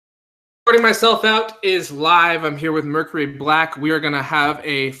Sorting Myself Out is live. I'm here with Mercury Black. We are going to have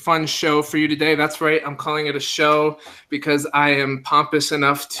a fun show for you today. That's right. I'm calling it a show because I am pompous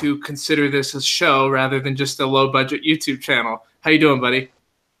enough to consider this a show rather than just a low-budget YouTube channel. How you doing, buddy?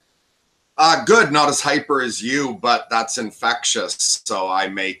 Good. Not as hyper as you, but that's infectious. So I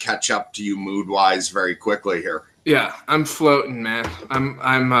may catch up to you mood-wise very quickly here. Yeah, I'm floating, man.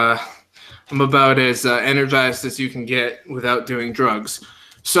 I'm about as energized as you can get without doing drugs.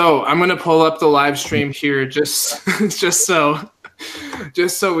 So I'm gonna pull up the live stream here just so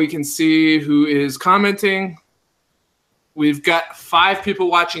we can see who is commenting. We've got 5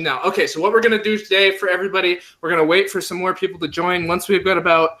 people watching now. Okay, so what we're gonna do today for everybody, we're gonna wait for some more people to join. Once we've got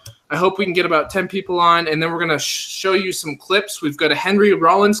I hope we can get about 10 people on, and then we're gonna show you some clips. We've got a Henry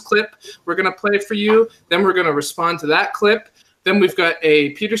Rollins clip we're gonna play for you. Then we're gonna respond to that clip. Then we've got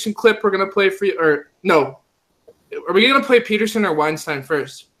a Peterson clip we're gonna play for you. Or no. Are we going to play Peterson or Weinstein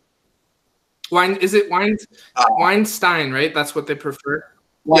first? Weinstein, right? That's what they prefer.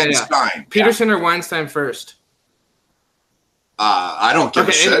 Weinstein. Yeah. Peterson or Weinstein first? I don't give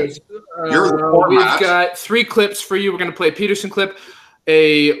a shit. Anyways, we've got 3 clips for you. We're going to play a Peterson clip,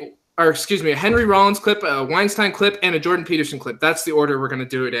 a Henry Rollins clip, a Weinstein clip, and a Jordan Peterson clip. That's the order we're going to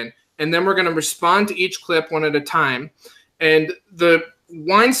do it in. And then we're going to respond to each clip one at a time. And the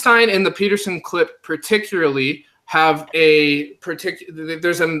Weinstein and the Peterson clip particularly have there's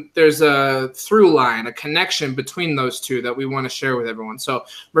a through line, a connection between those two that we want to share with everyone. So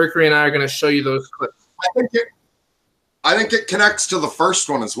Mercury and I are going to show you those clips. I think it connects to the first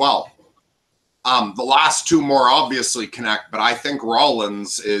one as well. The last 2 more obviously connect, but I think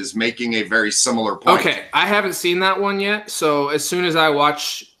Rollins is making a very similar point. Okay, I haven't seen that one yet, so as soon as I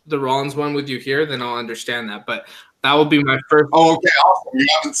watch the Rollins one with you here, then I'll understand that. But that will be my first. Oh, okay, awesome. You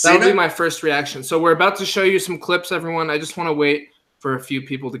haven't seen it? That'll be my first reaction. So we're about to show you some clips, everyone. I just want to wait for a few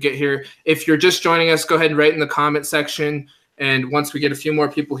people to get here. If you're just joining us, go ahead and write in the comment section. And once we get a few more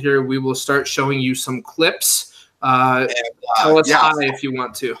people here, we will start showing you some clips. Tell us hi if you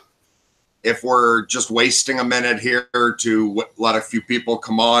want to. If we're just wasting a minute here to let a few people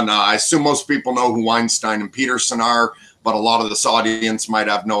come on, I assume most people know who Weinstein and Peterson are, but a lot of this audience might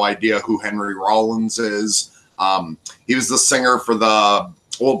have no idea who Henry Rollins is. He was the singer for the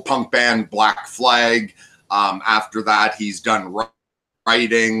old punk band Black Flag. After that, he's done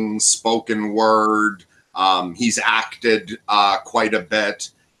writing, spoken word. He's acted quite a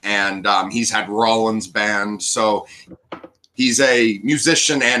bit, and he's had Rollins band. So he's a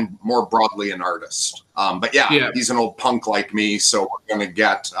musician and more broadly an artist. But yeah, he's an old punk like me, so we're going to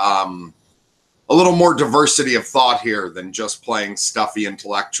get a little more diversity of thought here than just playing stuffy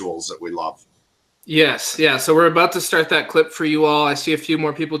intellectuals that we love. Yes, yeah. So we're about to start that clip for you all. I see a few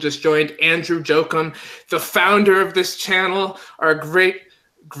more people just joined. Andrew Jokum, the founder of this channel, our great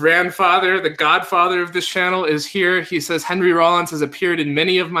grandfather, the godfather of this channel, is here. He says, Henry Rollins has appeared in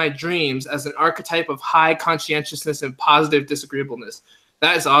many of my dreams as an archetype of high conscientiousness and positive disagreeableness.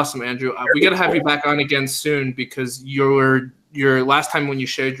 That is awesome, Andrew. We got to have you back on again soon because your last time when you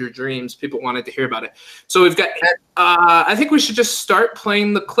shared your dreams, people wanted to hear about it. So we've got, I think we should just start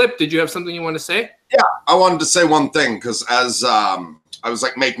playing the clip. Did you have something you want to say? Yeah, I wanted to say one thing because as I was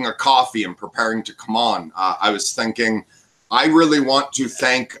like making a coffee and preparing to come on, I was thinking, I really want to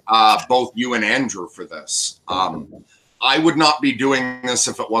thank both you and Andrew for this. I would not be doing this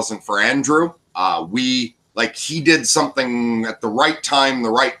if it wasn't for Andrew. He did something at the right time, the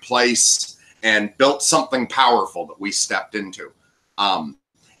right place, and built something powerful that we stepped into.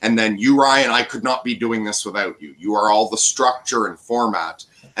 And then you, Ryan, I could not be doing this without you. You are all the structure and format.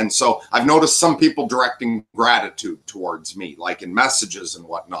 And so I've noticed some people directing gratitude towards me, like in messages and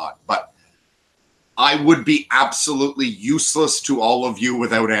whatnot. But I would be absolutely useless to all of you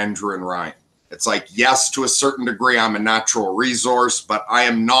without Andrew and Ryan. It's like, yes, to a certain degree, I'm a natural resource, but I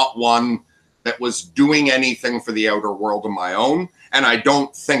am not one that was doing anything for the outer world of my own. And I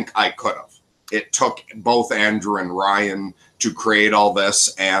don't think I could have. It took both Andrew and Ryan to create all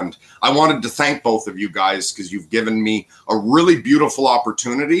this. And I wanted to thank both of you guys because you've given me a really beautiful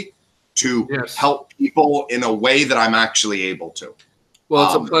opportunity to help people in a way that I'm actually able to. Well,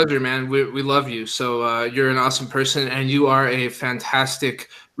 it's a pleasure, man. We love you. So you're an awesome person, and you are a fantastic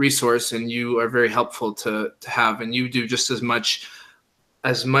resource, and you are very helpful to have. And you do just as much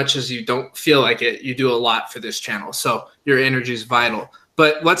as you don't feel like it. You do a lot for this channel. So your energy is vital.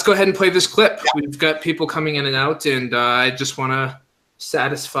 But let's go ahead and play this clip. Yeah. We've got people coming in and out, and I just want to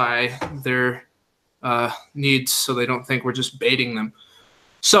satisfy their needs so they don't think we're just baiting them.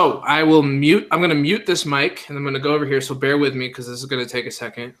 So I will mute. I'm going to mute this mic, and I'm going to go over here. So bear with me because this is going to take a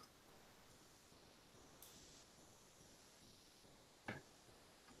second.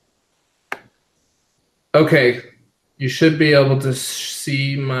 Okay, you should be able to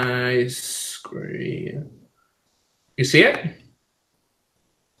see my screen. You see it?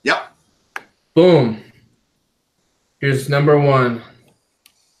 Yep. Boom. Here's number one.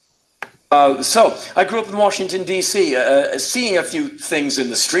 So I grew up in Washington, D.C., seeing a few things in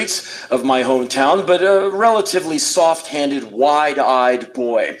the streets of my hometown, but a relatively soft-handed, wide-eyed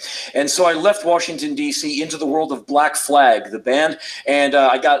boy. And so I left Washington, D.C. into the world of Black Flag, the band, and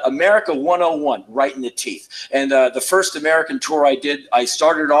I got America 101 right in the teeth. And the first American tour I did, I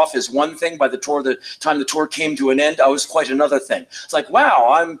started off as one thing. By the time the tour came to an end, I was quite another thing. It's like, wow,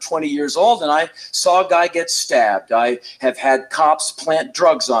 I'm 20 years old, and I saw a guy get stabbed. I have had cops plant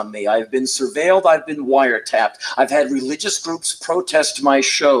drugs on me. I've been surveilled. I've been wiretapped. I've had religious groups protest my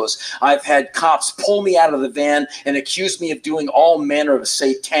shows. I've had cops pull me out of the van and accuse me of doing all manner of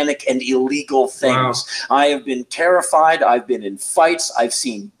satanic and illegal things. Wow. I have been terrified. I've been in fights. I've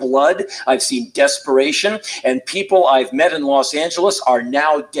seen blood. I've seen desperation. And people I've met in Los Angeles are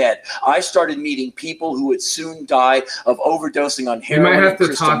now dead. I started meeting people who would soon die of overdosing on heroin,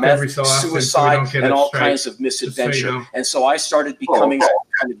 crystal meth, suicide, and all kinds of misadventure. And so I started becoming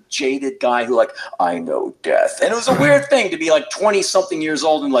kind of jaded guy who like, I know death. And it was a weird thing to be like 20 something years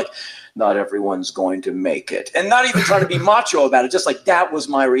old and like, not everyone's going to make it. And not even trying to be macho about it, just like that was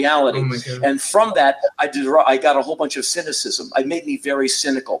my reality. Oh my and from that, I got a whole bunch of cynicism. It made me very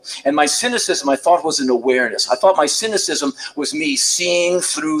cynical. And my cynicism, I thought, was an awareness. I thought my cynicism was me seeing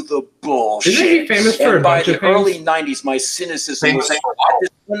through the bullshit. Isn't he famous for a bunch of things? By the early 90s, my cynicism was at this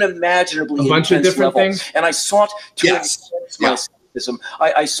unimaginably a bunch of different level. Things? And I sought to enhance my cynicism.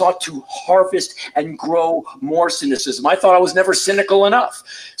 I sought to harvest and grow more cynicism. I thought I was never cynical enough.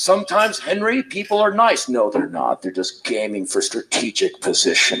 Sometimes, Henry, people are nice. No, they're not. They're just gaming for strategic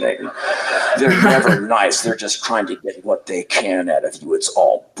positioning. They're never nice. They're just trying to get what they can out of you. It's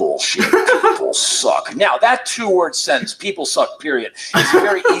all bullshit. People suck. Now, that two-word sentence, people suck, period, is a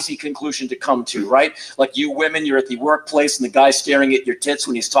very easy conclusion to come to, right? Like you women, you're at the workplace and the guy's staring at your tits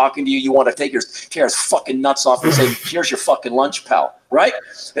when he's talking to you. You want to take tear his fucking nuts off and say, here's your fucking lunch, pal. Right?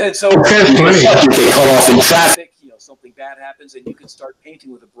 And so something bad happens and you can start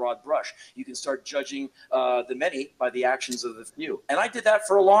painting with a broad brush. You can start judging the many by the actions of the few. And I did that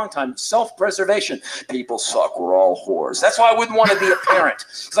for a long time. Self-preservation. People suck. We're all whores. That's why I wouldn't want to be a parent.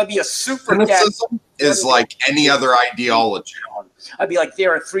 Because I'd be a super dad. Is like any other ideology. I'd be like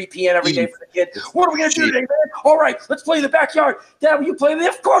there at 3 p.m. every day for the kid. What are we going to do today, man? All right, let's play in the backyard. Dad, will you play in the?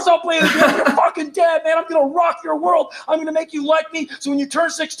 Of course I'll play in the backyard. You're fucking dad, man. I'm going to rock your world. I'm going to make you like me. So when you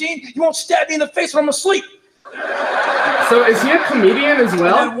turn 16, you won't stab me in the face when I'm asleep. So is he a comedian as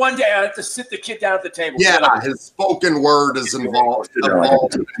well? And then one day I have to sit the kid down at the table. Yeah, his spoken word is involved in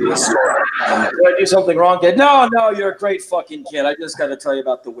the story. Did I do something wrong, Dad? No, you're a great fucking kid. I just got to tell you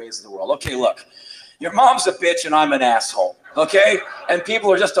about the ways of the world. Okay, look. Your mom's a bitch and I'm an asshole, okay? And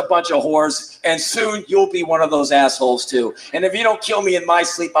people are just a bunch of whores, and soon you'll be one of those assholes too. And if you don't kill me in my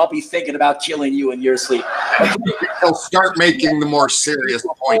sleep, I'll be thinking about killing you in your sleep. Okay? He'll start making the more serious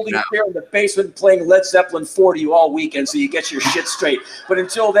point now. Here in the basement playing Led Zeppelin 4 to you all weekend so you get your shit straight. But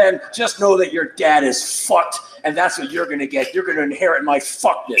until then, just know that your dad is fucked, and that's what you're going to get. You're going to inherit my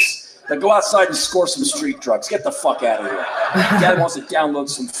fuckness. Now go outside and score some street drugs. Get the fuck out of here. Dad wants to download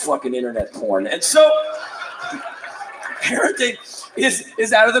some fucking internet porn. And so parenting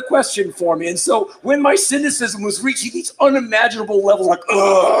is out of the question for me. And so when my cynicism was reaching these unimaginable levels, like,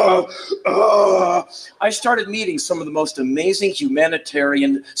 I started meeting some of the most amazing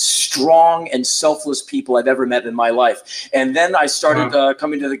humanitarian, strong, and selfless people I've ever met in my life. And then I started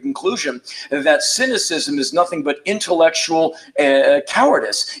coming to the conclusion that cynicism is nothing but intellectual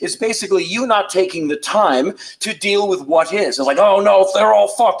cowardice. It's basically you not taking the time to deal with what is. It's like, oh no, if they're all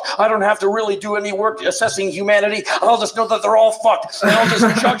fucked, I don't have to really do any work assessing humanity. I'll just know that they're all fucked. And I'll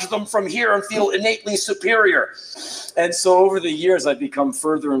just judge them from here and feel innately superior. And so over the years, I've become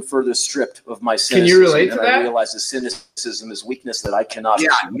further and further stripped of my cynicism. Can you relate to that? I realize that cynicism is weakness that I cannot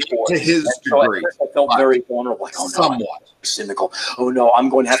afford. To his degree. So I felt very vulnerable. Like, oh, no, somewhat. Cynical. Oh no, I'm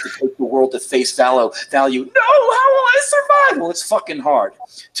going to have to take the world to face value. No, how will I survive? Well, it's fucking hard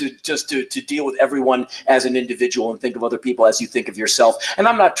to deal with everyone as an individual and think of other people as you think of yourself. And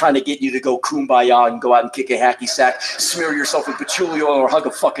I'm not trying to get you to go kumbaya and go out and kick a hacky sack, smear yourself with patchouli oil, or hug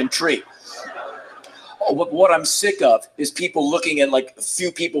a fucking tree. What I'm sick of is people looking at like a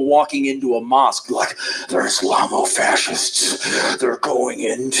few people walking into a mosque like, they're Islamo-fascists. They're going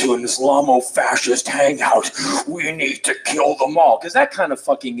into an Islamo-fascist hangout. We need to kill them all. Because that kind of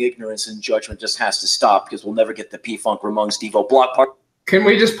fucking ignorance and judgment just has to stop, because we'll never get the P-Funk Ramon Steve-O Block Party. Can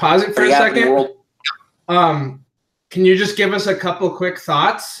we just pause it for a second? Can you just give us a couple quick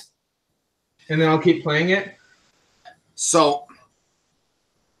thoughts? and then I'll keep playing it. So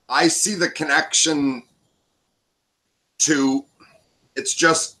I see the connection to, it's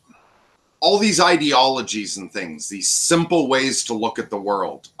just all these ideologies and things, these simple ways to look at the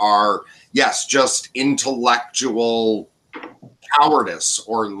world are, yes, just intellectual cowardice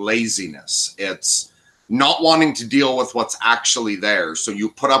or laziness. It's not wanting to deal with what's actually there. So you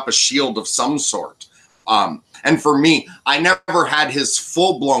put up a shield of some sort. And for me, I never had his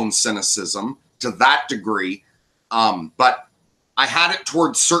full-blown cynicism to that degree, but I had it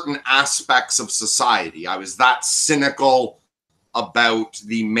towards certain aspects of society. I was that cynical about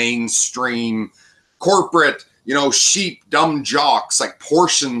the mainstream corporate, you know, sheep, dumb jocks, like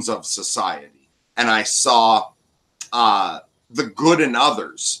portions of society. And I saw the good in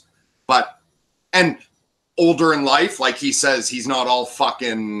others. And older in life, like he says, he's not all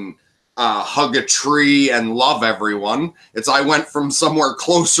fucking hug a tree and love everyone. It's I went from somewhere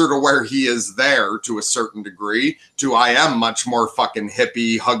closer to where he is there to a certain degree to I am much more fucking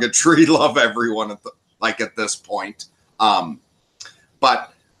hippie, hug a tree, love everyone at this point.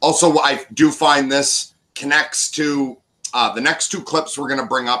 But also I do find this connects to the next two clips we're going to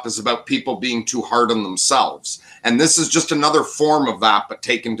bring up is about people being too hard on themselves. And this is just another form of that, but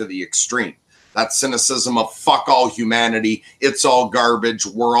taken to the extreme. That cynicism of fuck all humanity, it's all garbage,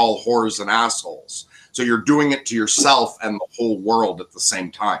 we're all whores and assholes. So you're doing it to yourself and the whole world at the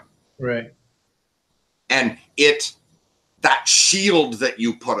same time. Right. And that shield that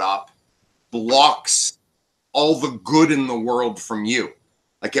you put up blocks all the good in the world from you.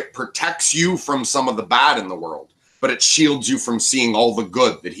 Like it protects you from some of the bad in the world, but it shields you from seeing all the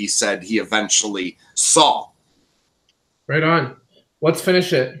good that he said he eventually saw. Right on. Let's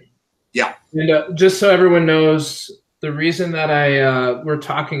finish it. Yeah. And just so everyone knows, the reason that we're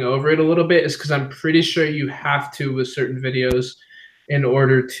talking over it a little bit is because I'm pretty sure you have to with certain videos in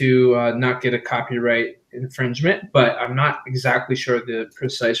order to not get a copyright infringement, but I'm not exactly sure the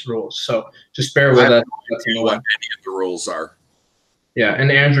precise rules. So just bear with us. What any of the rules are. Yeah,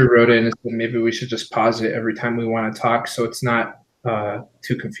 and Andrew wrote in and said maybe we should just pause it every time we want to talk so it's not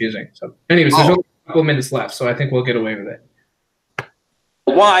too confusing. So anyways, there's only a couple of minutes left, so I think we'll get away with it.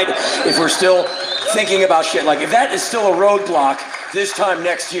 Wide, if we're still thinking about shit, like if that is still a roadblock this time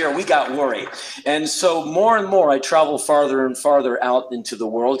next year, we got worried. And so more and more I travel farther and farther out into the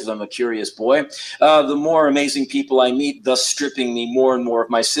world because I'm a curious boy. The more amazing people I meet, thus stripping me more and more of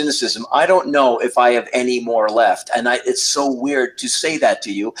my cynicism. I don't know if I have any more left. And it's so weird to say that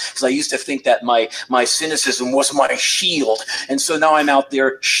to you because I used to think that my cynicism was my shield. And so now I'm out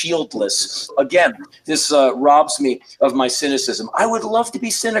there shieldless. Again, this robs me of my cynicism. I would love to be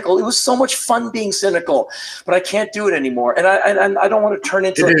cynical. It was so much fun being cynical, but I can't do it anymore. And I don't want to turn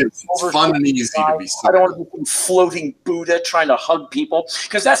into it's fun and easy to be cynical. I don't want to be floating Buddha trying to hug people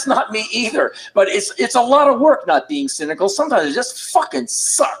because that's not me either. But it's a lot of work not being cynical. Sometimes it just fucking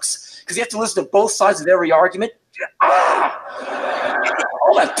sucks because you have to listen to both sides of every argument. All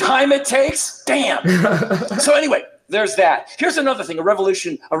that time it takes. Damn. So anyway, there's that. Here's another thing, a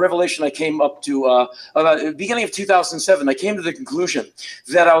revelation I came up to about the beginning of 2007. I came to the conclusion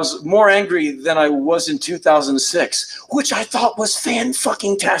that I was more angry than I was in 2006, which I thought was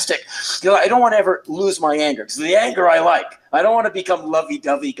fan-fucking-tastic. You know, I don't want to ever lose my anger, because the anger I like. I don't want to become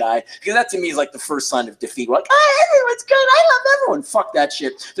lovey-dovey guy, because that to me is like the first sign of defeat. We're like, everyone's good. I love everyone. Fuck that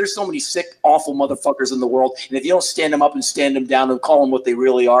shit. There's so many sick, awful motherfuckers in the world, and if you don't stand them up and stand them down and call them what they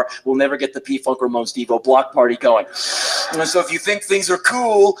really are, we'll never get the P-Funk Ramones Devo block party going. And so if you think things are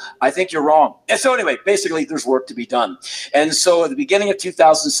cool, I think you're wrong. And so anyway, basically, there's work to be done. And so at the beginning of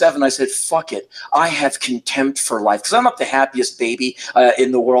 2007, I said, fuck it. I have contempt for life, because I'm not the happiest baby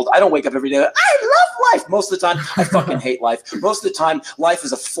in the world. I don't wake up every day, I love life. Most of the time, I fucking hate life. Most of the time, life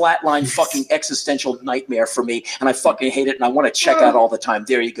is a flatline fucking existential nightmare for me, and I fucking hate it, and I want to check out all the time.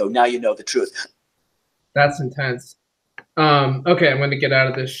 There you go. Now you know the truth. That's intense. Okay, I'm going to get out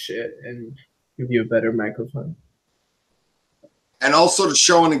of this shit and give you a better microphone. And also to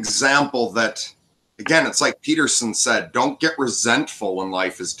show an example that, again, it's like Peterson said, don't get resentful when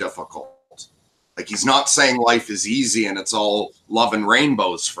life is difficult. Like, he's not saying life is easy and it's all love and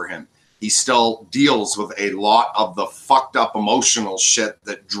rainbows for him. He still deals with a lot of the fucked up emotional shit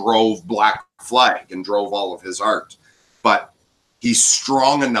that drove Black Flag and drove all of his art. But he's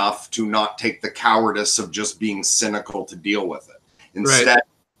strong enough to not take the cowardice of just being cynical to deal with it. Instead,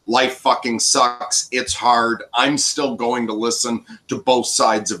 life fucking sucks. It's hard. I'm still going to listen to both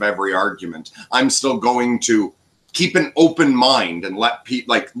sides of every argument. I'm still going to keep an open mind and let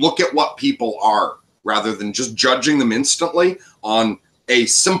people, like, look at what people are rather than just judging them instantly on a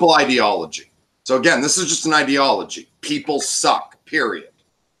simple ideology. So again, this is just an ideology. People suck, period.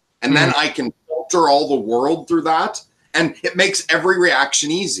 And then I can filter all the world through that. And it makes every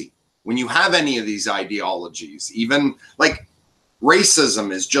reaction easy. When you have any of these ideologies, even like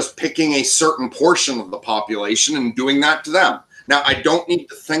racism is just picking a certain portion of the population and doing that to them. Now, I don't need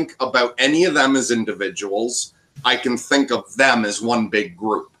to think about any of them as individuals. I can think of them as one big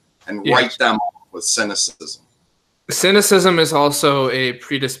group and write them off with cynicism. Cynicism is also a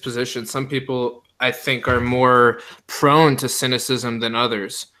predisposition. Some people, I think, are more prone to cynicism than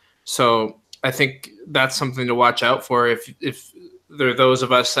others. So I think that's something to watch out for. If there are those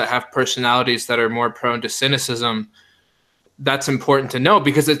of us that have personalities that are more prone to cynicism, that's important to know,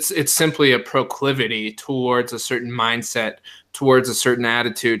 because it's simply a proclivity towards a certain mindset, towards a certain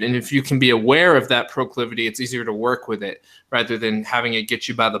attitude. And if you can be aware of that proclivity, it's easier to work with it rather than having it get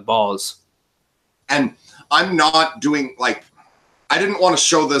you by the balls. And I'm not doing, like, I didn't want to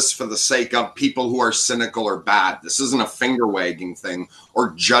show this for the sake of people who are cynical or bad. This isn't a finger wagging thing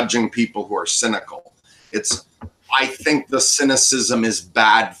or judging people who are cynical. It's, I think the cynicism is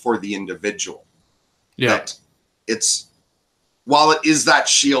bad for the individual. Yeah. That it's, while it is that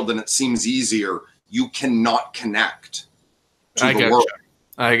shield and it seems easier, you cannot connect to the world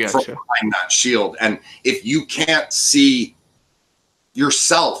from behind that shield. And if you can't see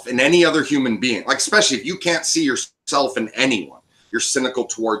yourself in any other human being, like especially if you can't see yourself in anyone, you're cynical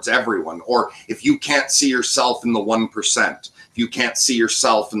towards everyone. Or if you can't see yourself in the 1%, if you can't see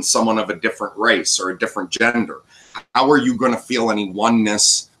yourself in someone of a different race or a different gender, how are you going to feel any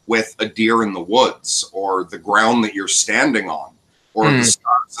oneness with a deer in the woods or the ground that you're standing on or the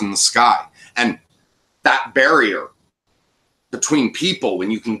stars in the sky? And that barrier between people, when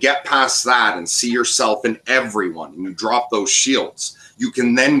you can get past that and see yourself in everyone and you drop those shields, you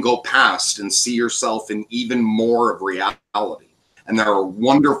can then go past and see yourself in even more of reality. And there are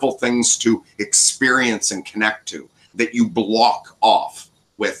wonderful things to experience and connect to that you block off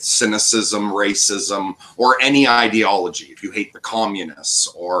with cynicism, racism, or any ideology. If you hate the communists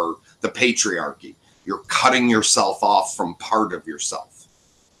or the patriarchy, you're cutting yourself off from part of yourself.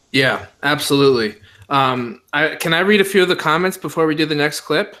 Yeah, absolutely. Can I read a few of the comments before we do the next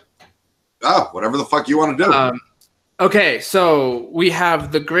clip? Oh, whatever the fuck you want to do. Okay, so we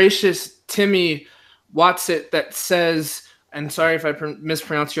have the gracious Timmy Watsit that says, and sorry if I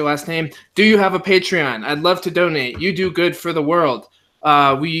mispronounce your last name, do you have a Patreon? I'd love to donate. You do good for the world.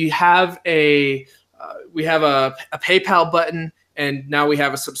 We have a PayPal button, and now we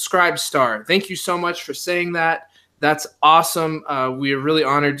have a subscribe star. Thank you so much for saying that. That's awesome. We are really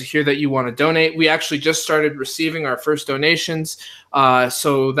honored to hear that you want to donate. We actually just started receiving our first donations,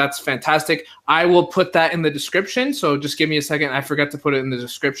 so that's fantastic. I will put that in the description, so just give me a second. I forgot to put it in the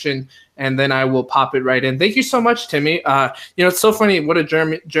description, and then I will pop it right in. Thank you so much, Timmy. It's so funny what a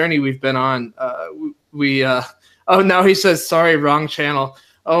journey we've been on. Oh, now he says, sorry, wrong channel.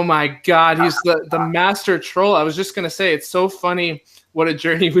 Oh, my God. He's the master troll. I was just going to say, it's so funny what a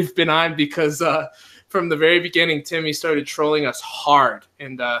journey we've been on, because from the very beginning, Timmy started trolling us hard,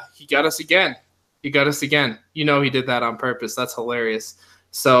 and he got us again. He did that on purpose. That's hilarious.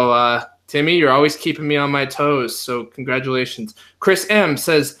 So, Timmy, you're always keeping me on my toes, so congratulations. Chris M.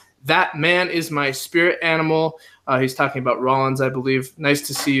 says, that man is my spirit animal. He's talking about Rollins, I believe. Nice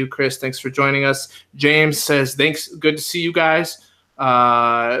to see you, Chris. Thanks for joining us. James says, thanks. Good to see you guys.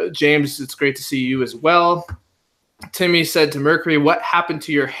 James, it's great to see you as well. Timmy said to Mercury, what happened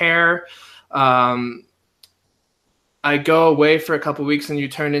to your hair? I go away for a couple weeks and you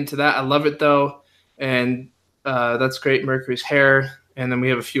turn into that. I love it, though. And that's great, Mercury's hair. And then we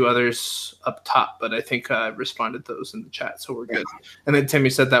have a few others up top, but I think I responded to those in the chat, so we're good. And then Timmy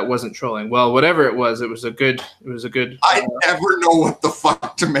said that wasn't trolling. Well, whatever it was a good. I never know what the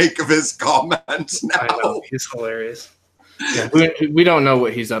fuck to make of his comments now. I know, he's hilarious. Yeah, we don't know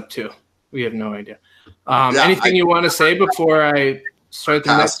what he's up to. We have no idea. Anything you want to say before I start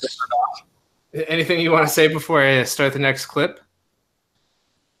the next? Anything you want to say before I start the next clip?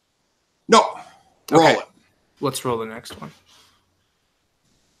 No. Roll it. Let's roll the next one.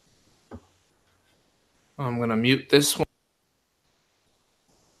 I'm going to mute this one.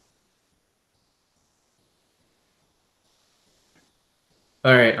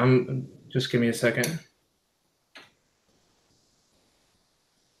 All right, just give me a second.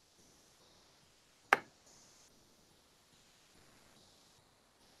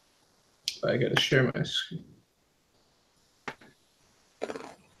 I got to share my screen.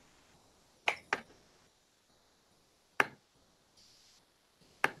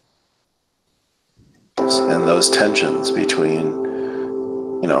 And those tensions between,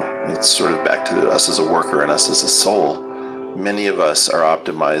 it's sort of back to us as a worker and us as a soul. Many of us are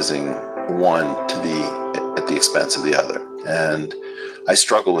optimizing one at the expense of the other. And I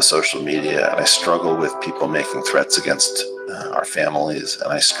struggle with social media, and I struggle with people making threats against our families,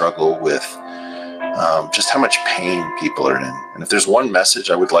 and I struggle with just how much pain people are in. And if there's one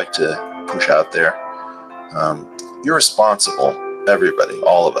message I would like to push out there, you're responsible. Everybody,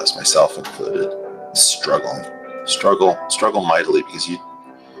 all of us, myself included, is struggling. Struggle mightily, because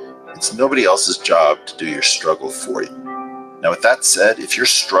it's nobody else's job to do your struggle for you. Now, with that said, if you're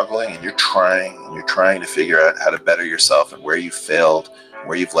struggling and you're trying to figure out how to better yourself and where you failed,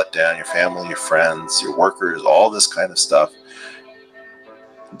 where you've let down your family, your friends, your workers, all this kind of stuff,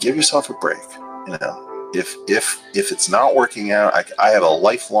 give yourself a break. You know, if it's not working out, I have a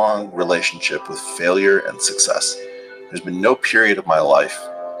lifelong relationship with failure and success. There's been no period of my life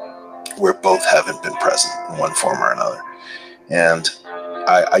where both haven't been present in one form or another. And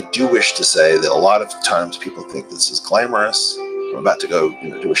I do wish to say that a lot of times people think this is glamorous. I'm about to go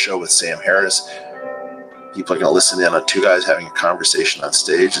do a show with Sam Harris. People are going to listen in on two guys having a conversation on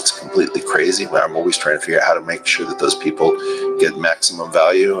stage. It's completely crazy, but I'm always trying to figure out how to make sure that those people get maximum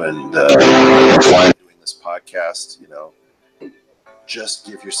value. And doing this podcast, just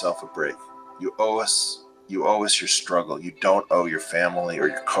give yourself a break. You owe us your struggle. You don't owe your family or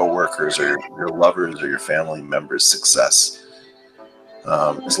your coworkers or your lovers or your family members success.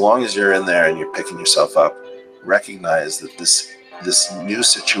 As long as you're in there and you're picking yourself up, recognize that this new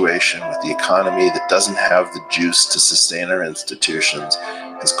situation with the economy that doesn't have the juice to sustain our institutions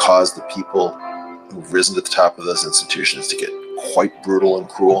has caused the people who've risen to the top of those institutions to get quite brutal and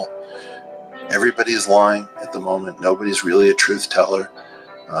cruel. Everybody is lying at the moment. Nobody's really a truth teller.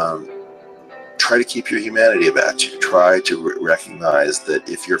 Try to keep your humanity about you. Try to recognize that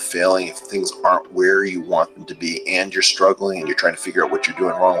if you're failing, if things aren't where you want them to be, and you're struggling and you're trying to figure out what you're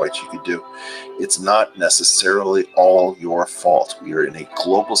doing wrong, what you could do, it's not necessarily all your fault. We are in a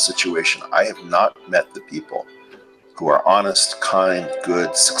global situation. I have not met the people who are honest, kind,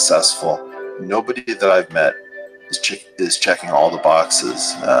 good, successful. Nobody that I've met is checking all the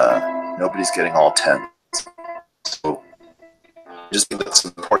boxes. Nobody's getting all 10. So I just think that's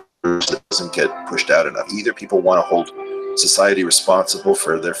important. That doesn't get pushed out enough. Either people want to hold society responsible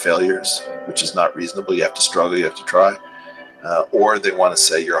for their failures, which is not reasonable. You have to struggle, you have to try, or they want to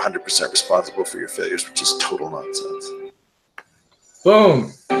say you're 100% responsible for your failures, which is total nonsense.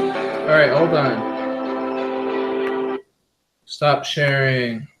 Boom. All right, hold on. Stop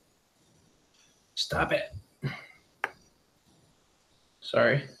sharing. Stop it.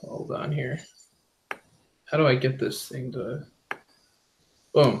 Sorry, hold on here. How do I get this thing to...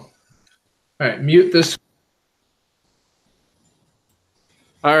 Boom. All right, mute this.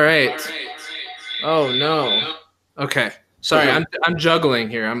 All right. Oh no. Okay. Sorry, I'm juggling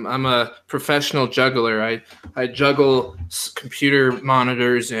here. I'm a professional juggler. I juggle computer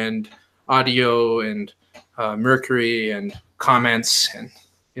monitors and audio and Mercury and comments, and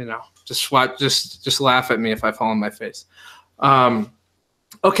just laugh at me if I fall on my face.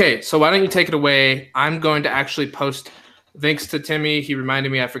 Okay, so why don't you take it away? I'm going to actually post. Thanks to Timmy. He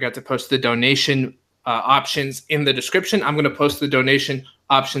reminded me I forgot to post the donation options in the description. I'm going to post the donation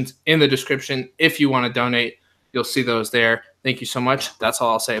options in the description. If you want to donate, you'll see those there. Thank you so much. That's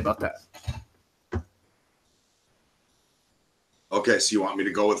all I'll say about that. Okay, so you want me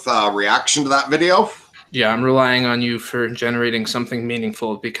to go with reaction to that video? Yeah, I'm relying on you for generating something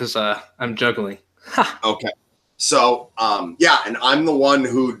meaningful because I'm juggling. Okay. So, yeah, and I'm the one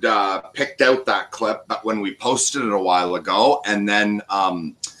who'd picked out that clip when we posted it a while ago. And then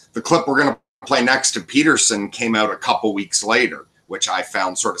the clip we're going to play next to Peterson came out a couple weeks later, which I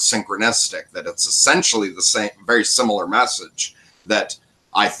found sort of synchronistic, that it's essentially the same, very similar message that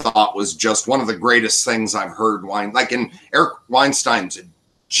I thought was just one of the greatest things I've heard. Eric Weinstein's a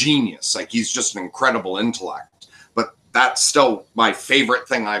genius. Like, he's just an incredible intellect. But that's still my favorite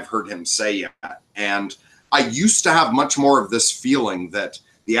thing I've heard him say yet. And I used to have much more of this feeling that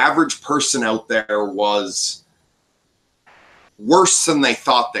the average person out there was worse than they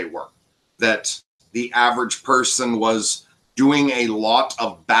thought they were, that the average person was doing a lot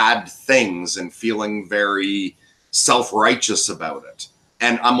of bad things and feeling very self-righteous about it.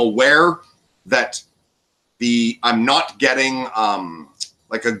 And I'm aware that I'm not getting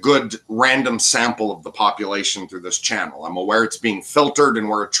like a good random sample of the population through this channel. I'm aware it's being filtered and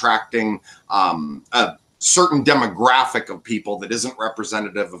we're attracting a certain demographic of people that isn't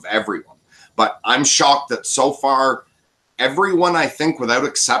representative of everyone. But I'm shocked that so far, everyone, I think, without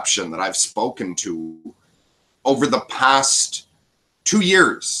exception, that I've spoken to over the past 2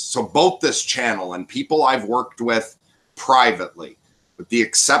 years, so both this channel and people I've worked with privately, with the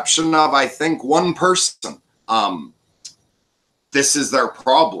exception of, I think, one person, this is their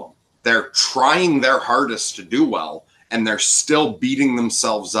problem. They're trying their hardest to do well, and they're still beating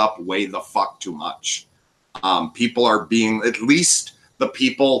themselves up way the fuck too much. People are being, at least the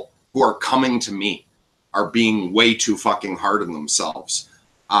people who are coming to me are being way too fucking hard on themselves.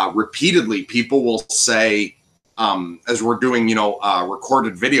 Repeatedly, people will say, as we're doing,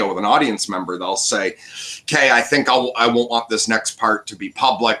 recorded video with an audience member, they'll say, okay, I think I won't want this next part to be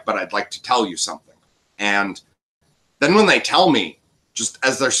public, but I'd like to tell you something. And then when they tell me, just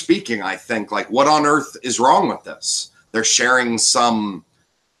as they're speaking, I think, like, what on earth is wrong with this? They're sharing some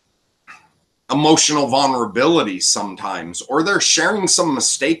emotional vulnerability sometimes, or they're sharing some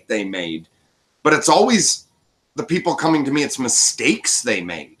mistake they made. But it's always the people coming to me, it's mistakes they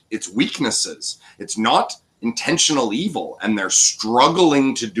made. It's weaknesses. It's not intentional evil, and they're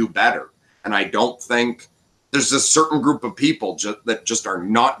struggling to do better. And I don't think there's a certain group of people that just are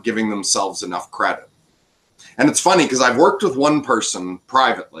not giving themselves enough credit. And it's funny because I've worked with one person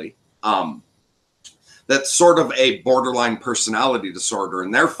privately that's sort of a borderline personality disorder.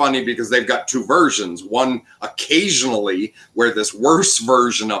 And they're funny because they've got two versions. One occasionally where this worse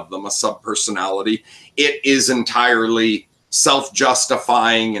version of them, a subpersonality, it is entirely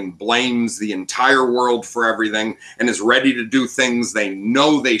self-justifying and blames the entire world for everything and is ready to do things they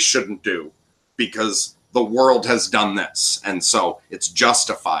know they shouldn't do because the world has done this. And so it's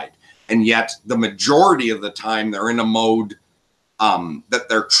justified. And yet the majority of the time they're in a mode that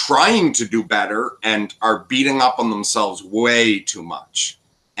they're trying to do better and are beating up on themselves way too much.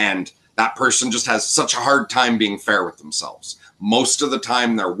 And that person just has such a hard time being fair with themselves. Most of the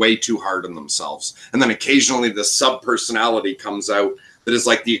time, they're way too hard on themselves. And then occasionally the sub-personality comes out that is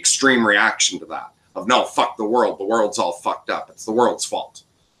like the extreme reaction to that. Of, no, fuck the world. The world's all fucked up. It's the world's fault.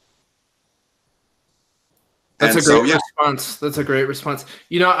 That's a great response. That's a great response.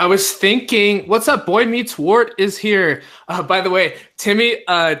 I was thinking, what's up? Boy Meets Wart is here. By the way, Timmy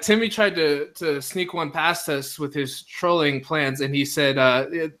tried to sneak one past us with his trolling plans, and he said,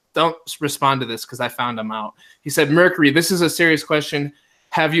 don't respond to this because I found him out. He said, Mercury, this is a serious question.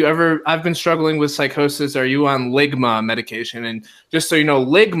 I've been struggling with psychosis. Are you on Ligma medication? And just so you know,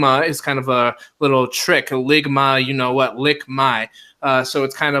 Ligma is kind of a little trick. Ligma, you know what? Lick my. So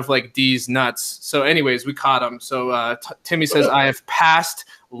it's kind of like D's nuts. So anyways, we caught him. So Timmy says, I have passed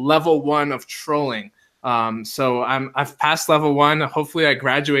level 1 of trolling. So I've passed level 1. Hopefully I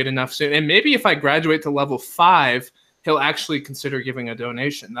graduate enough soon. And maybe if I graduate to level 5, he'll actually consider giving a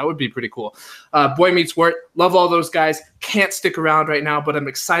donation. That would be pretty cool. Boy Meets Wart, love all those guys. Can't stick around right now, but I'm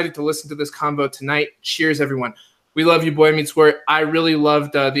excited to listen to this convo tonight. Cheers, everyone. We love you, Boy Meets Wart. I really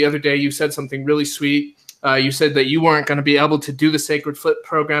loved the other day you said something really sweet. You said that you weren't going to be able to do the Sacred Flip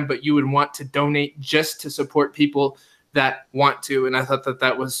program, but you would want to donate just to support people that want to. And I thought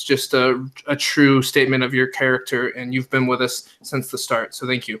that was just a true statement of your character, and you've been with us since the start. So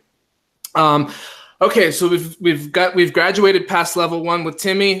thank you. Okay, so we've graduated past level 1 with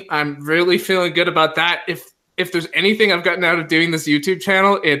Timmy. I'm really feeling good about that. If there's anything I've gotten out of doing this YouTube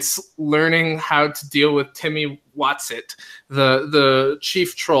channel, it's learning how to deal with Timmy Watsit, the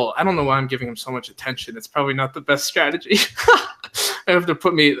chief troll. I don't know why I'm giving him so much attention. It's probably not the best strategy.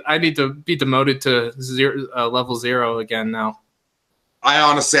 I need to be demoted to level 0 again now. I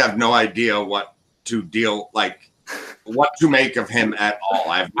honestly have no idea what to make of him at all.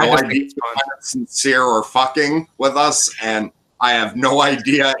 I have no idea if it's sincere or fucking with us, and I have no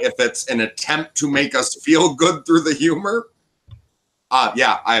idea if it's an attempt to make us feel good through the humor.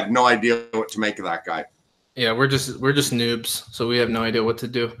 Yeah, I have no idea what to make of that guy. Yeah, we're just noobs, so we have no idea what to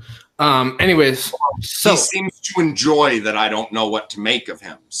do. Anyways, so he seems to enjoy that I don't know what to make of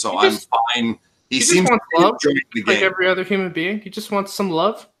him, so I'm fine. He seems to enjoy the game. Like every other human being. He just wants some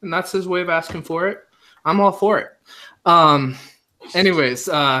love, and that's his way of asking for it. I'm all for it. Anyways,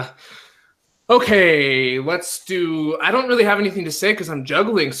 okay, I don't really have anything to say because I'm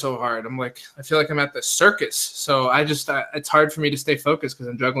juggling so hard. I feel like I'm at the circus. So it's hard for me to stay focused because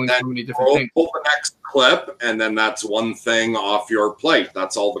I'm juggling so many different things. Pull the next clip, and then that's one thing off your plate.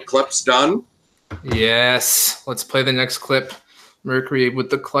 That's all the clips done. Yes, let's play the next clip. Mercury with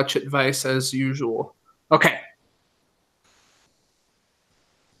the clutch advice as usual. Okay.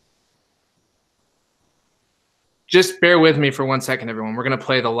 Just bear with me for 1 second, everyone. We're going to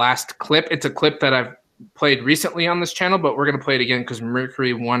play the last clip. It's a clip that I've played recently on this channel, but we're going to play it again because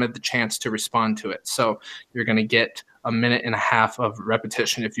Mercury wanted the chance to respond to it. So you're going to get a minute and a half of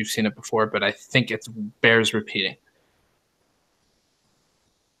repetition if you've seen it before, but I think it bears repeating.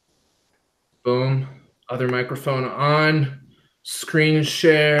 Boom. Other microphone on. Screen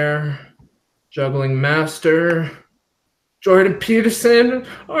share. Juggling master. Jordan Peterson,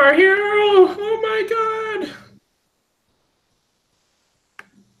 our hero. Oh, my God.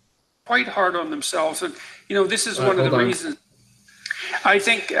 quite hard on themselves. And, this is one of the reasons I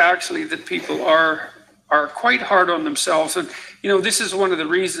think actually that people are quite hard on themselves. And, this is one of the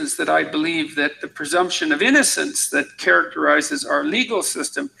reasons that I believe that the presumption of innocence that characterizes our legal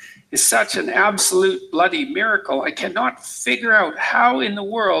system is such an absolute bloody miracle. I cannot figure out how in the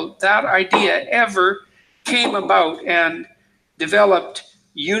world that idea ever came about and developed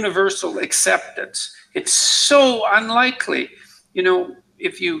universal acceptance. It's so unlikely.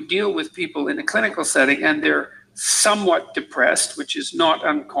 If you deal with people in a clinical setting and they're somewhat depressed, which is not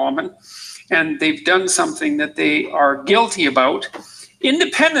uncommon, and they've done something that they are guilty about,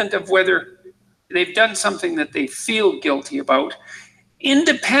 independent of whether they've done something that they feel guilty about,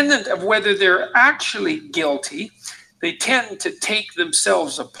 independent of whether they're actually guilty, they tend to take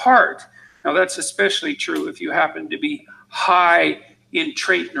themselves apart. Now, that's especially true if you happen to be high in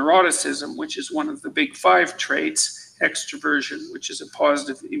trait neuroticism, which is one of the big 5 traits: extroversion, which is a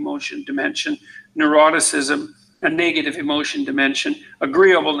positive emotion dimension; neuroticism, a negative emotion dimension;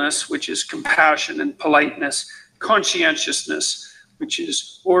 agreeableness, which is compassion and politeness; conscientiousness, which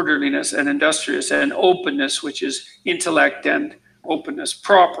is orderliness and industrious; and openness, which is intellect and openness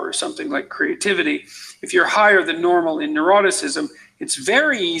proper, something like creativity. If you're higher than normal in neuroticism, it's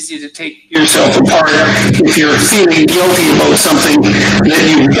very easy to take yourself apart if you're feeling guilty about something that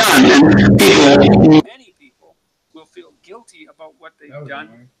you've done. And many people will feel guilty about what they've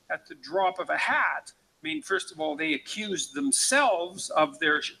done at the drop of a hat. I mean, first of all, they accuse themselves of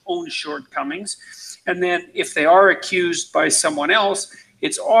their own shortcomings. And then if they are accused by someone else,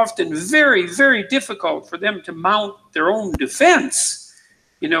 it's often very, very difficult for them to mount their own defense,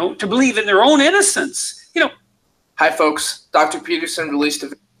 to believe in their own innocence. Hi, folks. Dr. Peterson released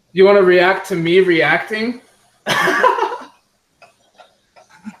a... You want to react to me reacting? I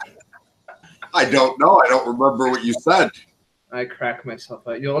don't know. I don't remember what you said. I crack myself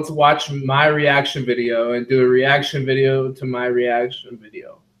out. Let's watch my reaction video and do a reaction video to my reaction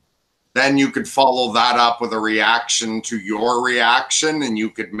video. Then you could follow that up with a reaction to your reaction, and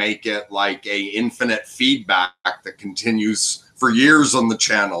you could make it like a infinite feedback that continues for years on the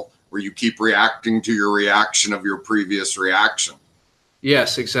channel, where you keep reacting to your reaction of your previous reaction.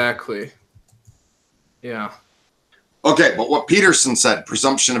 Yes, exactly. Yeah. Okay, but what Peterson said,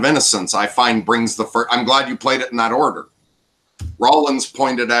 presumption of innocence, I find brings the first... I'm glad you played it in that order. Rollins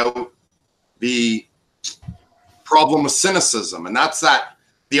pointed out the problem with cynicism, and that's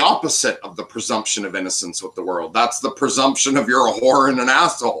the opposite of the presumption of innocence with the world. That's the presumption of you're a whore and an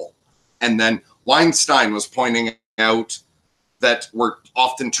asshole. And then Weinstein was pointing out that we're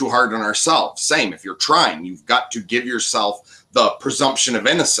often too hard on ourselves. Same, if you're trying, you've got to give yourself the presumption of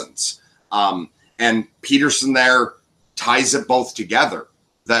innocence. And Peterson there ties it both together.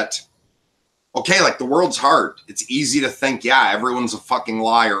 That, okay, like the world's hard. It's easy to think, yeah, everyone's a fucking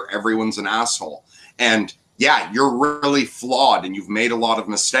liar. Everyone's an asshole. And yeah, you're really flawed and you've made a lot of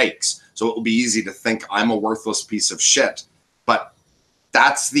mistakes. So it will be easy to think I'm a worthless piece of shit. But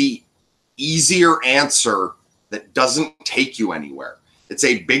that's the easier answer that doesn't take you anywhere. It's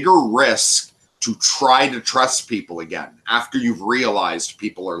a bigger risk to try to trust people again after you've realized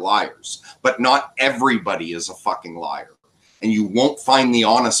people are liars. But not everybody is a fucking liar. And you won't find the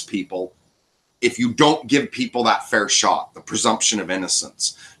honest people if you don't give people that fair shot, the presumption of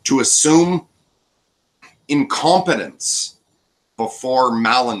innocence. To assume incompetence before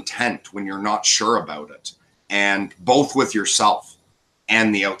malintent when you're not sure about it, and both with yourself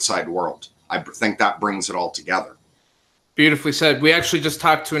and the outside world. I think that brings it all together. Beautifully said. We actually just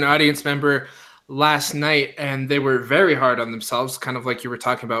talked to an audience member last night, and they were very hard on themselves, kind of like you were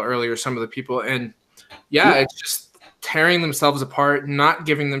talking about earlier, some of the people. And yeah, it's just tearing themselves apart, not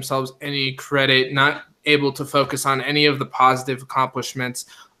giving themselves any credit, not able to focus on any of the positive accomplishments,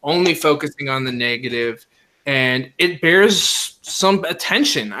 only focusing on the negative. And it bears some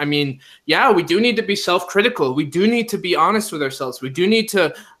attention. I mean, yeah, we do need to be self-critical. We do need to be honest with ourselves. We do need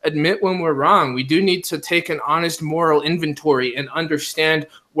to admit when we're wrong. We do need to take an honest moral inventory and understand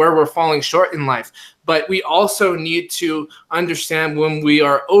where we're falling short in life. But we also need to understand when we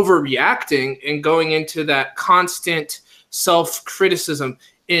are overreacting and going into that constant self-criticism.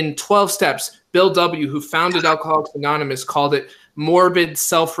 In 12 Steps, Bill W., who founded Alcoholics Anonymous, called it morbid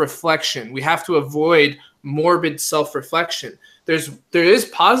self-reflection. We have to avoid morbid self-reflection. There is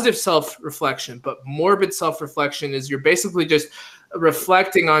positive self-reflection, but morbid self-reflection is you're basically just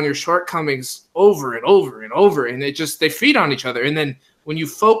reflecting on your shortcomings over and over and over, and they feed on each other. And then when you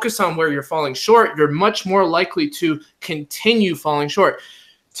focus on where you're falling short, you're much more likely to continue falling short.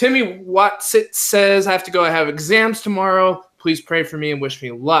 Timmy Watsit says, I have to go. I have exams tomorrow. Please pray for me and wish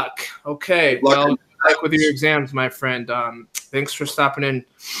me luck. Okay, well, good luck with your exams, my friend. Thanks for stopping in.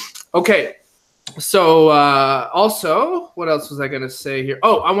 Okay. So also, what else was I going to say here?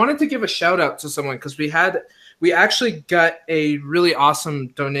 Oh, I wanted to give a shout out to someone because we actually got a really awesome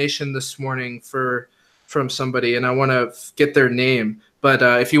donation this morning from somebody, and I want to get their name. But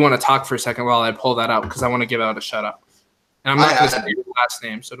if you want to talk for a second while I pull that out, because I want to give out a shout out. And I'm not going to say your last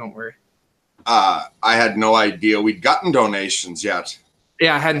name, so don't worry. I had no idea we'd gotten donations yet.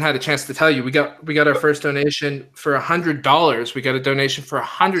 Yeah, I hadn't had a chance to tell you. We got our first donation for $100. We got a donation for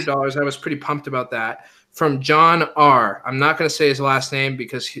 $100. I was pretty pumped about that from John R. I'm not going to say his last name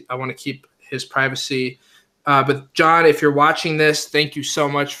because I want to keep his privacy. But John, if you're watching this, thank you so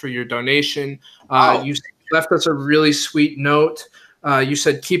much for your donation. You left us a really sweet note. You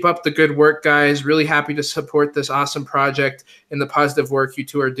said, keep up the good work, guys. Really happy to support this awesome project and the positive work you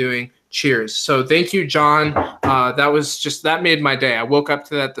two are doing. Cheers. So thank you, John. That made my day. I woke up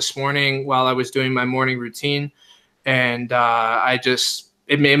to that this morning while I was doing my morning routine, and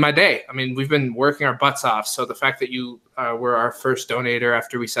it made my day. I mean, we've been working our butts off. So the fact that you were our first donator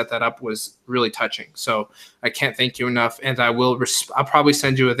after we set that up was really touching. So I can't thank you enough. And I'll probably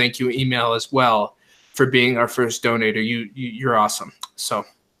send you a thank you email as well for being our first donator. You're awesome. So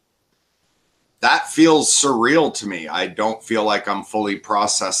that feels surreal to me. I don't feel like I'm fully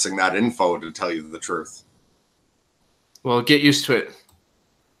processing that info, to tell you the truth. Well, get used to it.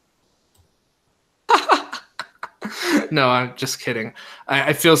 No, I'm just kidding.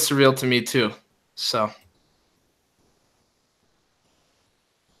 I feel surreal to me too. So,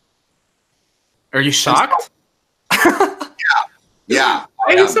 are you shocked? Yeah.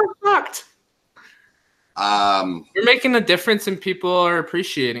 Why are you so shocked? You're making a difference and people are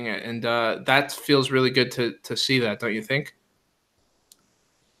appreciating it. And that feels really good to see that, don't you think?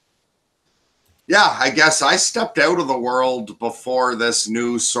 Yeah, I guess I stepped out of the world before this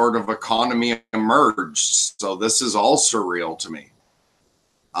new sort of economy emerged. So this is all surreal to me.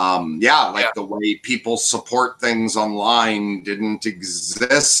 The way people support things online didn't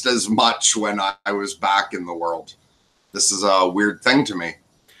exist as much when I was back in the world. This is a weird thing to me.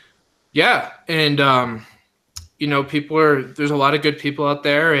 Yeah. And, there's a lot of good people out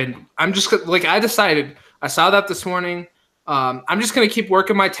there. And I'm just I saw that this morning. I'm just going to keep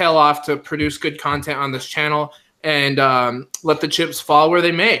working my tail off to produce good content on this channel and let the chips fall where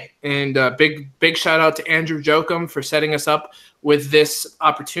they may. And big shout out to Andrew Jokum for setting us up with this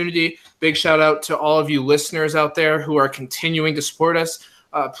opportunity. Big shout out to all of you listeners out there who are continuing to support us.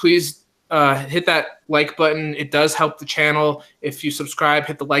 Please hit that like button. It does help the channel. If you subscribe,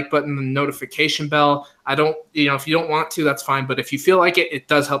 hit the like button, the notification bell. If you don't want to, that's fine. But if you feel like it, it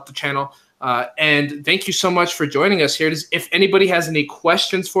does help the channel. And thank you so much for joining us here. If anybody has any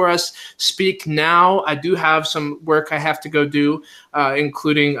questions for us, speak now. I do have some work I have to go do,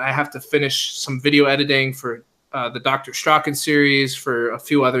 including I have to finish some video editing for the Dr. Strachan series, for a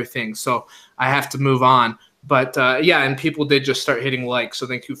few other things. So I have to move on. But and people did just start hitting like. So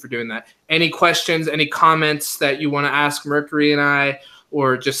thank you for doing that. Any questions, any comments that you want to ask Mercury and I,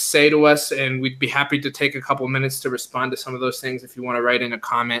 or just say to us, and we'd be happy to take a couple minutes to respond to some of those things if you want to write in a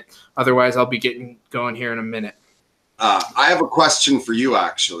comment. Otherwise, I'll be getting going here in a minute. I have a question for you,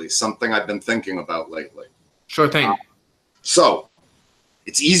 actually, something I've been thinking about lately. Sure thing. So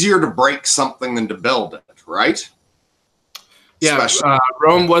it's easier to break something than to build it, right? Yeah,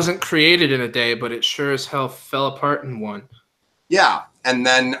 Rome wasn't created in a day, but it sure as hell fell apart in one. Yeah. And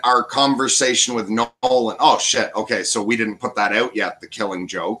then our conversation with Nolan. Oh, shit. Okay, so we didn't put that out yet, the killing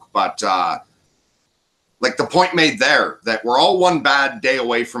joke. But the point made there that we're all one bad day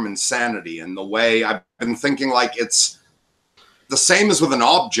away from insanity. And the way I've been thinking, it's the same as with an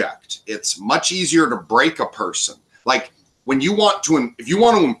object. It's much easier to break a person. Like, if you want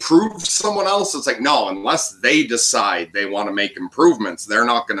to improve someone else, it's like, no, unless they decide they want to make improvements, they're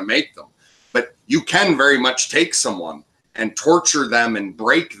not going to make them. But you can very much take someone and torture them and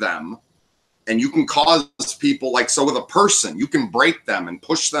break them, and you can cause people, so with a person, you can break them and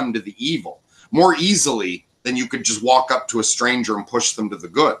push them to the evil more easily than you could just walk up to a stranger and push them to the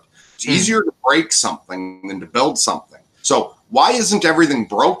good. It's easier to break something than to build something. So why isn't everything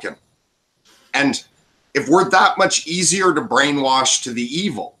broken? And if we're that much easier to brainwash to the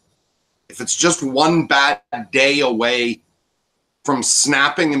evil, if it's just one bad day away from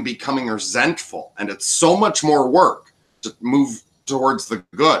snapping and becoming resentful, and it's so much more work to move towards the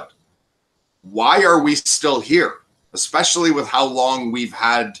good, why are we still here? Especially with how long we've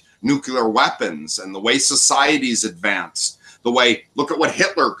had nuclear weapons and the way society's advanced, the way, look at what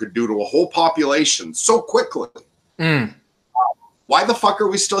Hitler could do to a whole population so quickly. Why the fuck are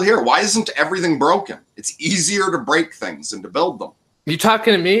we still here? Why isn't everything broken? It's easier to break things than to build them. You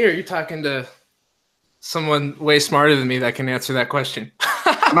talking to me, or are you talking to someone way smarter than me that can answer that question?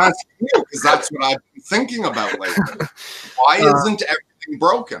 I'm asking you because that's what I've been thinking about lately. Why isn't everything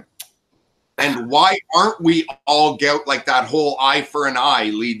broken? And why aren't we all like that whole eye for an eye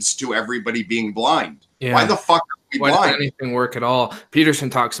leads to everybody being blind? Yeah. Why the fuck are we blind? Why doesn't anything work at all? Peterson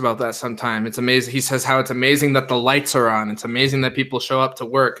talks about that sometime. It's amazing. He says how it's amazing that the lights are on. It's amazing that people show up to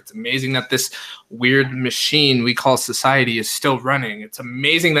work. It's amazing that this weird machine we call society is still running. It's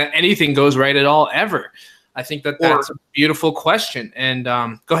amazing that anything goes right at all ever. I think that that's a beautiful question. And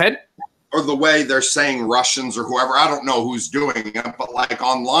go ahead. Or the way they're saying Russians or whoever, I don't know who's doing it, but like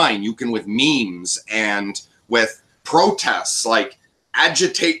online, you can with memes and with protests, like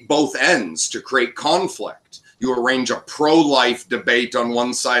agitate both ends to create conflict. You arrange a pro-life debate on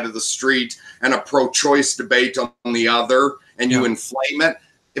one side of the street and a pro-choice debate on the other, and you inflame it.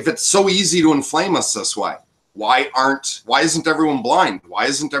 If it's so easy to inflame us this way, why isn't everyone blind? Why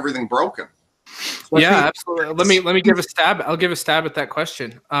isn't everything broken? Absolutely. Let me give a stab. I'll give a stab at that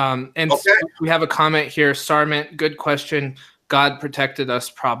question. And we have a comment here. Sarment, good question. God protected us,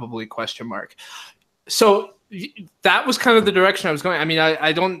 probably ? So that was kind of the direction I was going. I mean,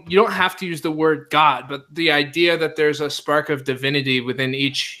 you don't have to use the word God, but the idea that there's a spark of divinity within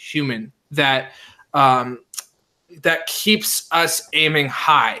each human that that keeps us aiming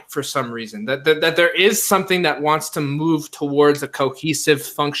high for some reason, that there is something that wants to move towards a cohesive,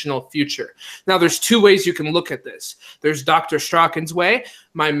 functional future. Now, there's two ways you can look at this. There's Dr. Strachan's way,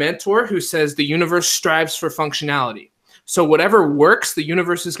 my mentor, who says the universe strives for functionality. So whatever works, the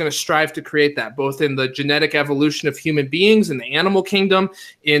universe is going to strive to create that, both in the genetic evolution of human beings, in the animal kingdom,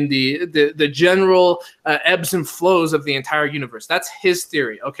 in the general ebbs and flows of the entire universe. That's his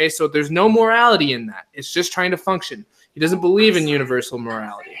theory. Okay, so there's no morality in that. It's just trying to function. He doesn't believe in universal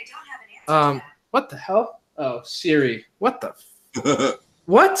morality. What the hell? Oh, Siri. What the?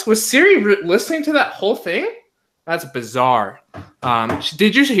 What? Was Siri listening to that whole thing? That's bizarre.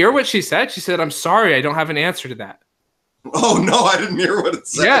 Did you hear what she said? She said, "I'm sorry, I don't have an answer to that." Oh, no, I didn't hear what it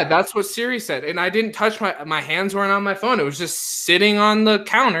said. Yeah, that's what Siri said. And I didn't touch my hands weren't on my phone. It was just sitting on the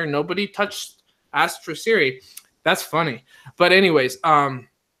counter. Nobody asked for Siri. That's funny. But anyways,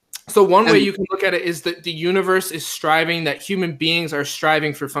 so one way you can look at it is that the universe is striving, that human beings are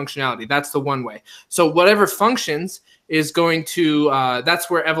striving for functionality. That's the one way. So whatever functions is going to, that's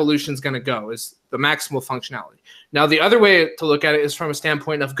where evolution is going to go, is the maximal functionality. Now, the other way to look at it is from a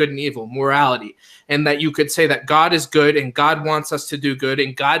standpoint of good and evil, morality, and that you could say that God is good and God wants us to do good,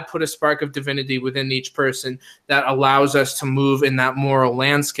 and God put a spark of divinity within each person that allows us to move in that moral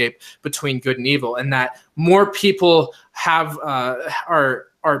landscape between good and evil, and that more people have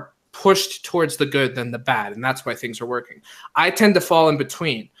are pushed towards the good than the bad, and that's why things are working. I tend to fall in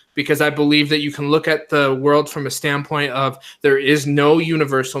between, because I believe that you can look at the world from a standpoint of there is no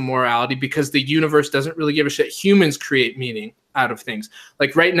universal morality, because the universe doesn't really give a shit. Humans create meaning out of things.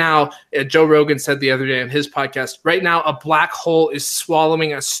 Like right now, Joe Rogan said the other day on his podcast, right now a black hole is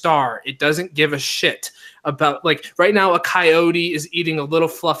swallowing a star. It doesn't give a shit about, like, right now a coyote is eating a little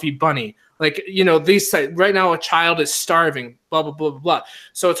fluffy bunny. Like, you know, right now a child is starving, blah, blah, blah, blah, blah.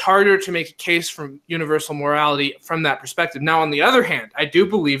 So it's harder to make a case from universal morality from that perspective. Now, on the other hand, I do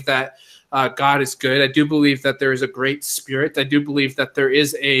believe that God is good. I do believe that there is a great spirit. I do believe that there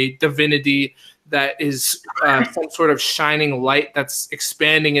is a divinity that is some sort of shining light that's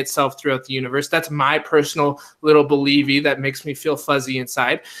expanding itself throughout the universe. That's my personal little believey that makes me feel fuzzy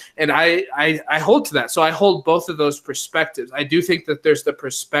inside. And I hold to that. So I hold both of those perspectives. I do think that there's the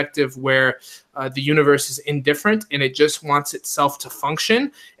perspective where the universe is indifferent and it just wants itself to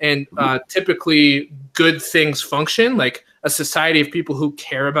function. And typically good things function. Like a society of people who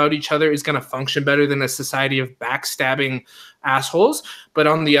care about each other is going to function better than a society of backstabbing assholes. But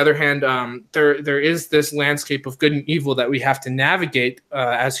on the other hand, there is this landscape of good and evil that we have to navigate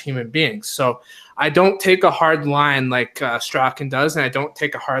as human beings. So I don't take a hard line like Strachan does, and I don't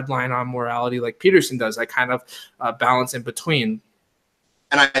take a hard line on morality like Peterson does. I kind of balance in between.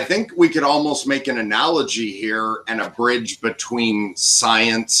 And I think we could almost make an analogy here and a bridge between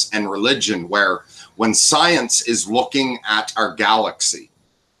science and religion, where when science is looking at our galaxy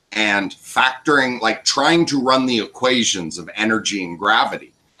and factoring, like trying to run the equations of energy and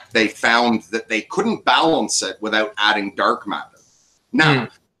gravity, they found that they couldn't balance it without adding dark matter. Now,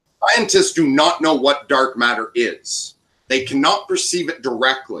 scientists do not know what dark matter is. They cannot perceive it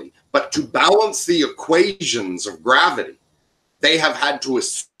directly, but to balance the equations of gravity, they have had to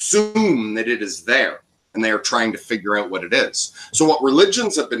assume that it is there, and they are trying to figure out what it is. So what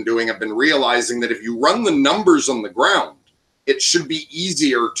religions have been doing, have been realizing that if you run the numbers on the ground, it should be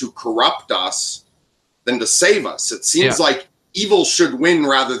easier to corrupt us than to save us. It seems like evil should win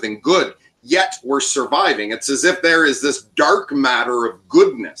rather than good. yet we're surviving. It's as if there is this dark matter of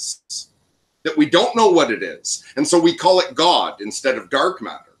goodness that we don't know what it is. And so we call it God instead of dark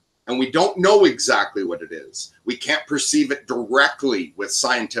matter. And we don't know exactly what it is. We can't perceive it directly with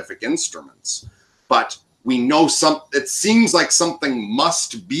scientific instruments, but we know it seems like something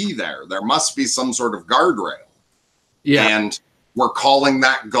must be there. There must be some sort of guardrail. Yeah. And we're calling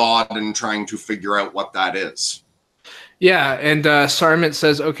that God and trying to figure out what that is. Yeah, and Sarmint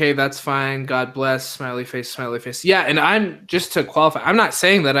says, okay, that's fine. God bless, smiley face, smiley face. Yeah, and I'm, just to qualify, I'm not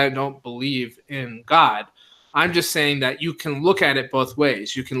saying that I don't believe in God. I'm just saying that you can look at it both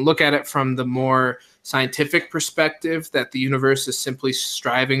ways. You can look at it from the more scientific perspective, that the universe is simply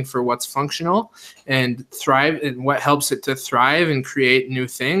striving for what's functional and thrive, and what helps it to thrive and create new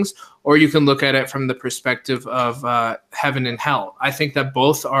things. Or you can look at it from the perspective of heaven and hell. I think that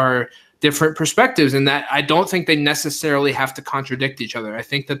both are different perspectives, and that I don't think they necessarily have to contradict each other. I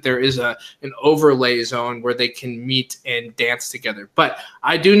think that there is an overlay zone where they can meet and dance together. But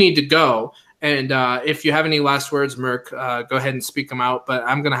I do need to go. And if you have any last words, Merc, go ahead and speak them out. But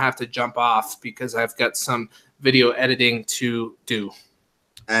I'm going to have to jump off because I've got some video editing to do.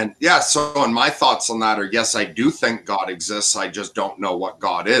 And yeah, so and my thoughts on that are, yes, I do think God exists. I just don't know what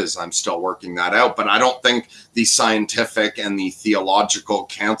God is. I'm still working that out. But I don't think the scientific and the theological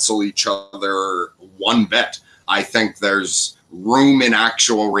cancel each other one bit. I think there's room in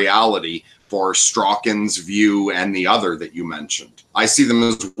actual reality for Strachan's view and the other that you mentioned. I see them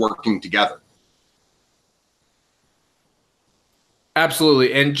as working together.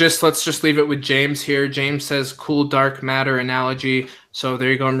 Absolutely. And let's just leave it with James here. James says, cool dark matter analogy. So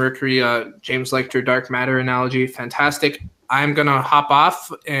there you go, Mercury. James liked your dark matter analogy. Fantastic. I'm going to hop off,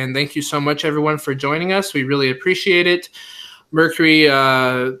 and thank you so much, everyone, for joining us. We really appreciate it. Mercury,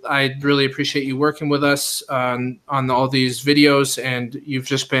 I really appreciate you working with us on all these videos, and you've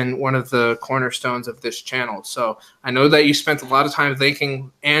just been one of the cornerstones of this channel. So I know that you spent a lot of time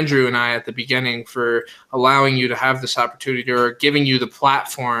thanking Andrew and I at the beginning for allowing you to have this opportunity, or giving you the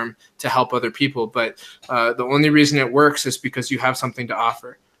platform to help other people. But the only reason it works is because you have something to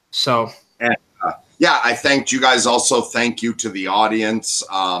offer. So yeah, I thanked you guys. Also, thank you to the audience.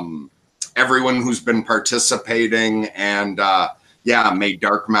 Everyone who's been participating, and yeah, may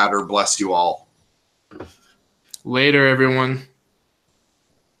dark matter bless you all. Later, everyone.